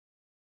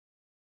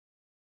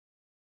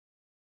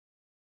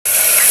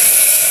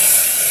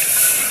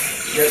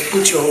Just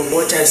put your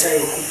water inside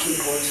your cooking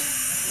pot,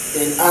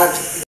 then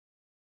add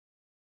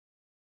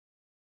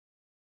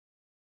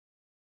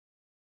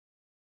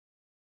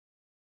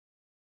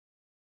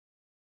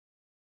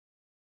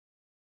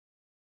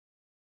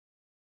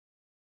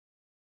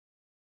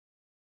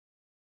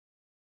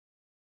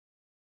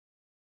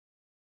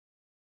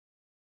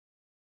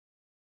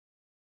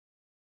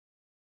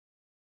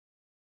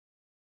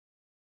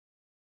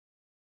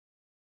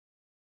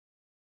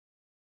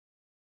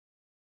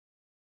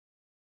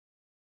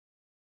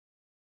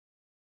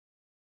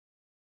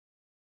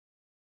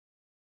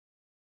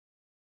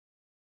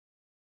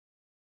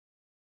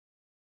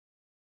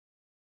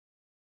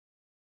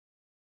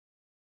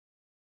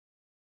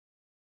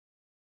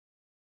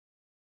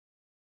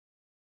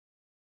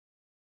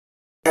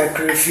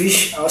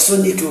crayfish. I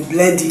also need to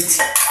blend it.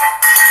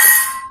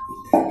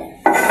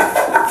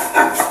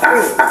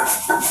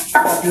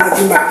 I'm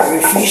blending my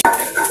crayfish.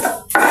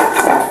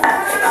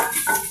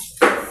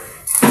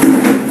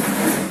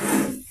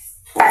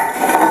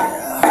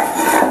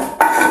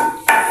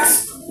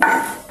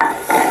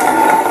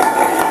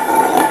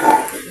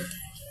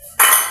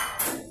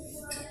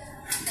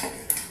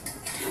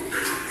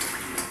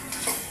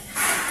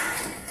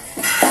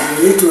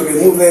 I need to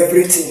remove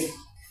everything.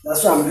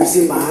 That's why I'm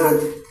using my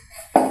hand.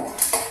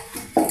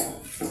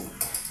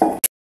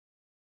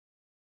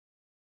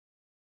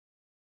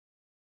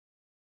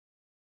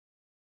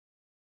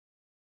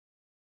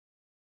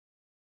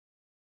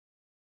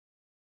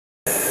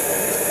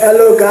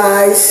 Hello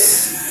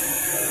guys,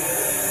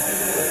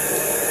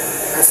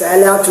 as I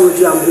earlier told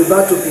you, I'm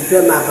about to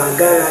prepare my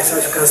banga rice.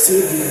 As you can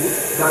see,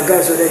 the banga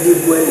is already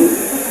boiling.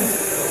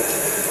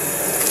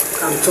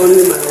 I'm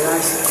turning my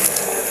rice.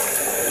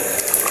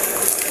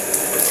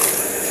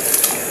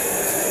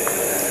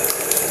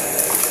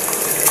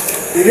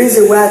 The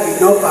reason why I did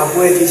not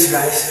parboil this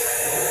rice,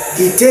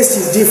 the taste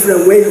is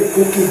different when you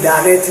cook it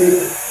directly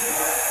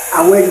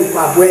and when you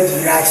parboil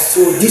the rice.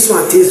 So this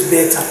one tastes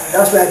better.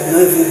 That's why I did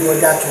not even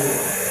bother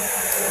to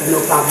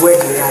parboil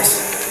the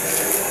rice.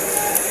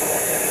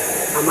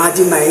 I'm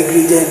adding my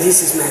ingredient.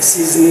 This is my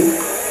seasoning.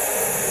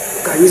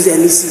 You can use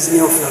any seasoning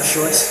of your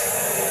choice.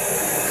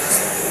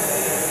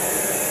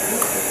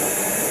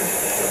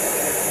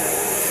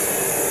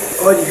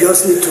 All you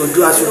just need to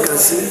do, as you can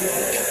see,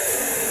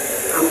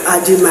 I'm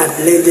adding my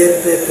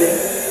blended pepper.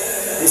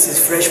 This is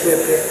fresh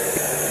pepper.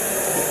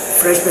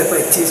 Fresh pepper,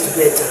 it tastes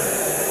better.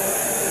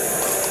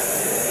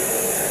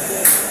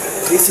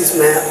 This is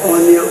my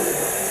onion.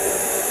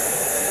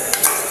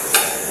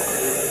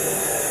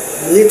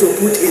 You need to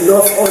put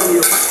enough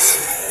onion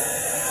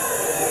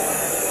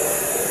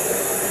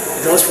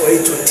just for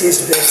it to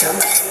taste better.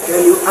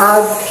 Then you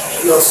add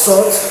your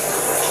salt.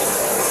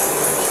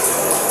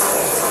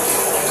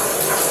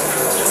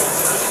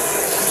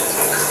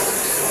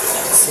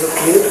 It's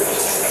okay.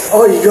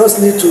 All you just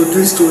need to do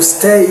is to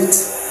stir it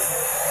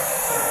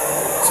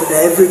so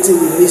that everything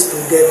will mix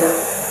together.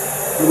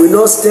 You will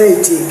not stir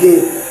it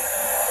again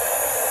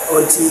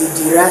until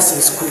the rice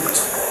is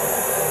cooked.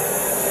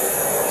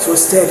 So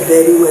stir it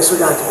very well so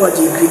that all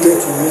the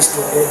ingredients will mix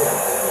together.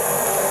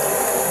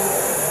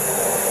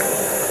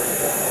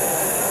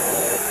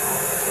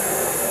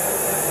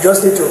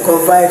 Just need to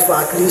cover it for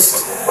at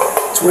least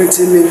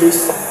 20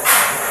 minutes.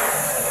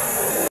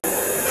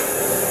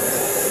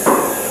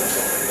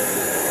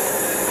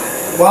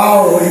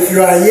 Wow, if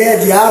you are here,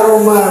 the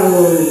aroma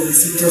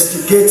is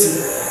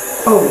intoxicating.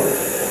 Oh,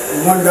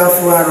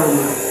 wonderful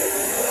aroma.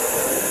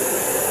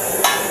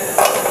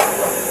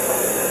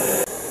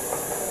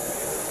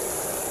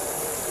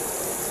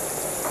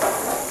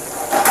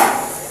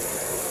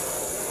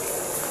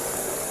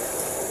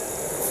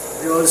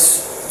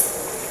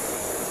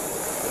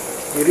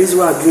 The reason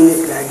why I'm doing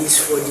it like this,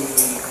 for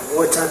the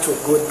water to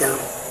go down.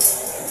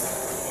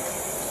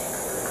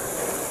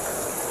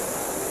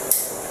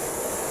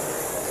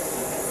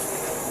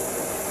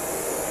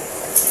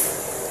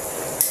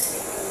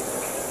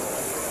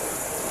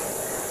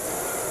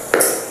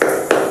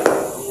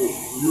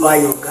 Lower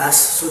your gas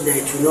so that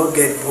it will not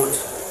get burnt.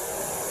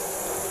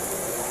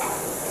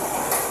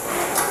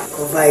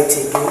 Cover it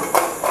again.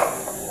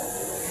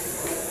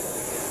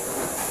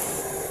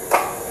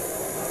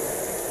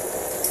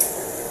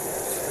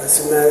 As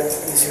soon as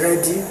it's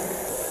ready,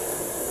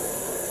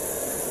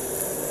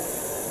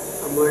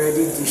 I'm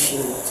already dishing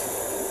it.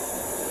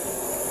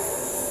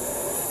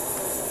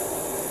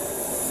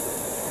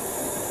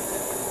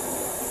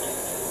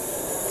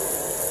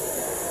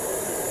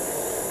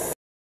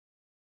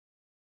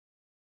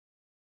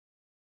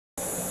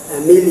 The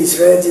meal is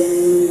ready.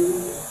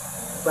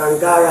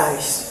 Banga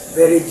rice,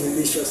 very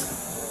delicious.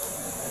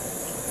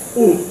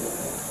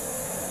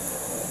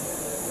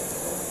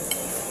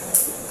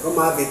 Come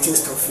have a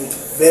taste of it.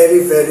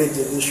 Very, very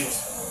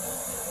delicious.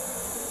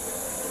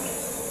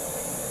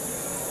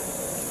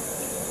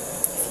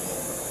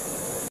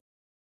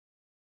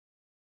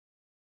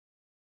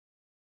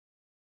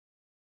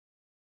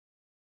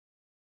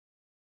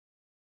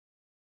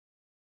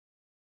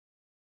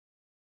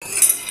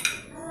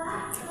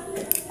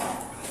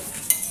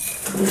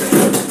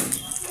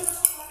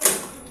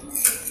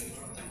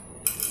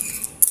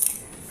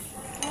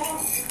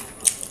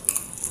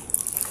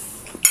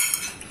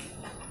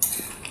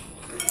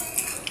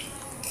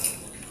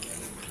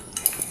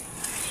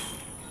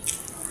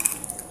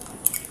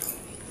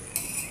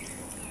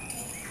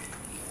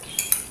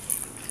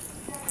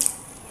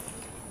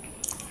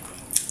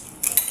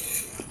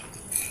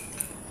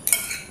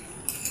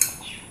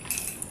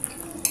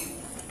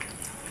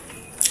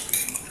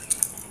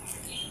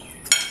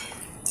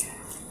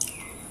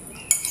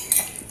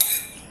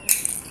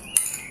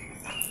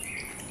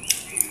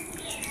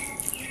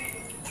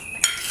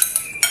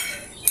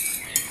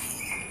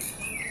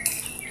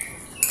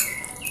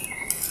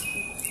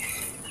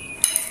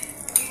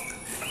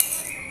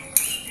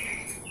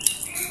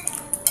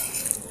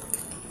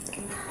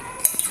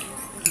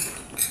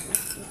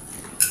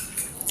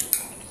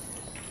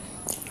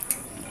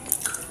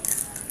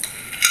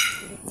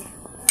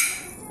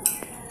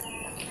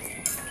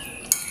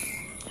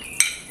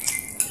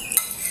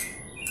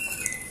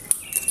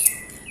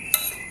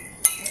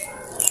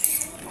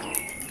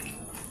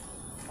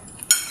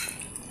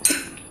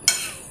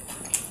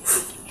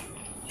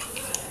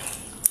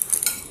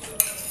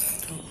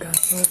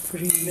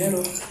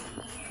 Melo.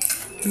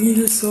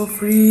 You so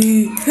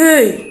free.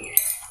 Hey.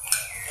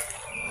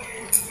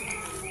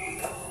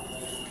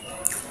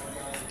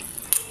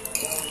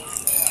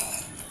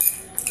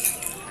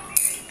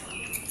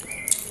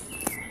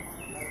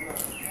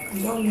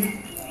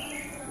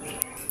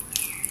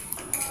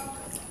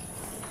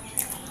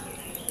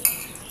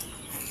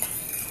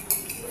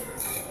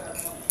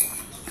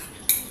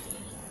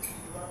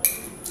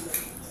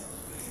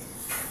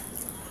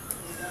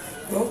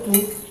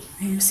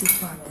 You see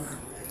partner.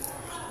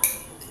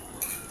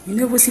 You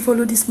never see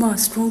follow this man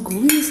strong.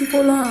 You see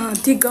follow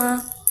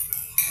Tiga.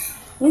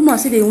 Woman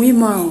see the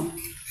women.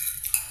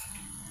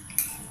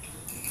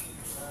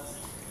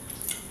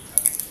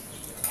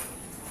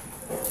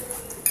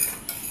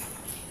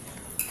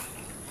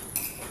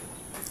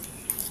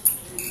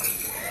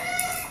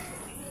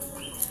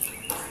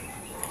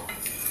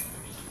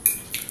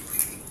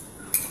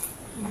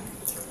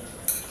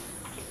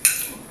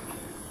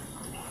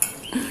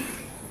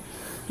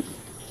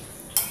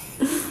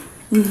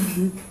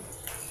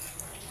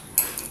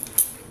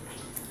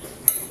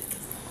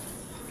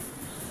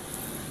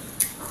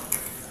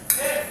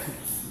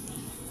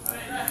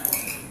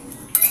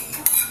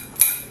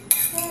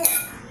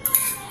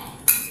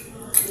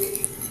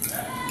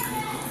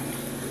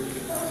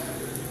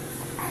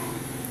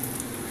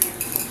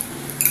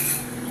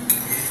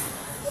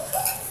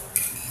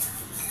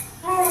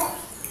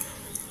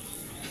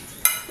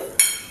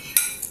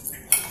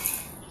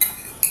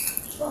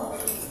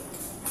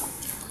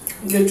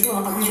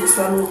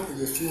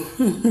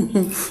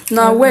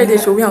 Now where they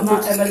show me and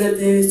put?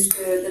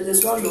 The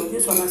swallow.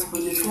 This one is for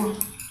the phone.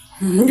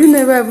 You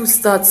never ever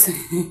start.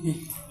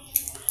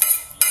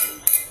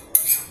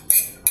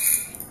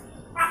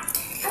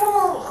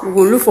 You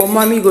go look for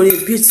mommy, go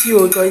they beat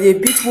you, go they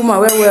beat woman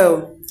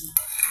well.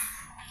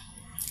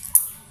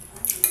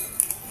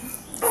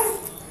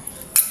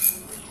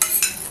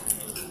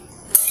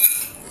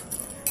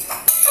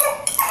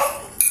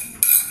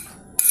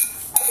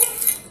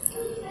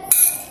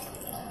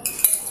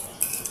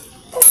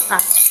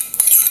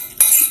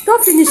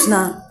 Don't finish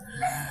now.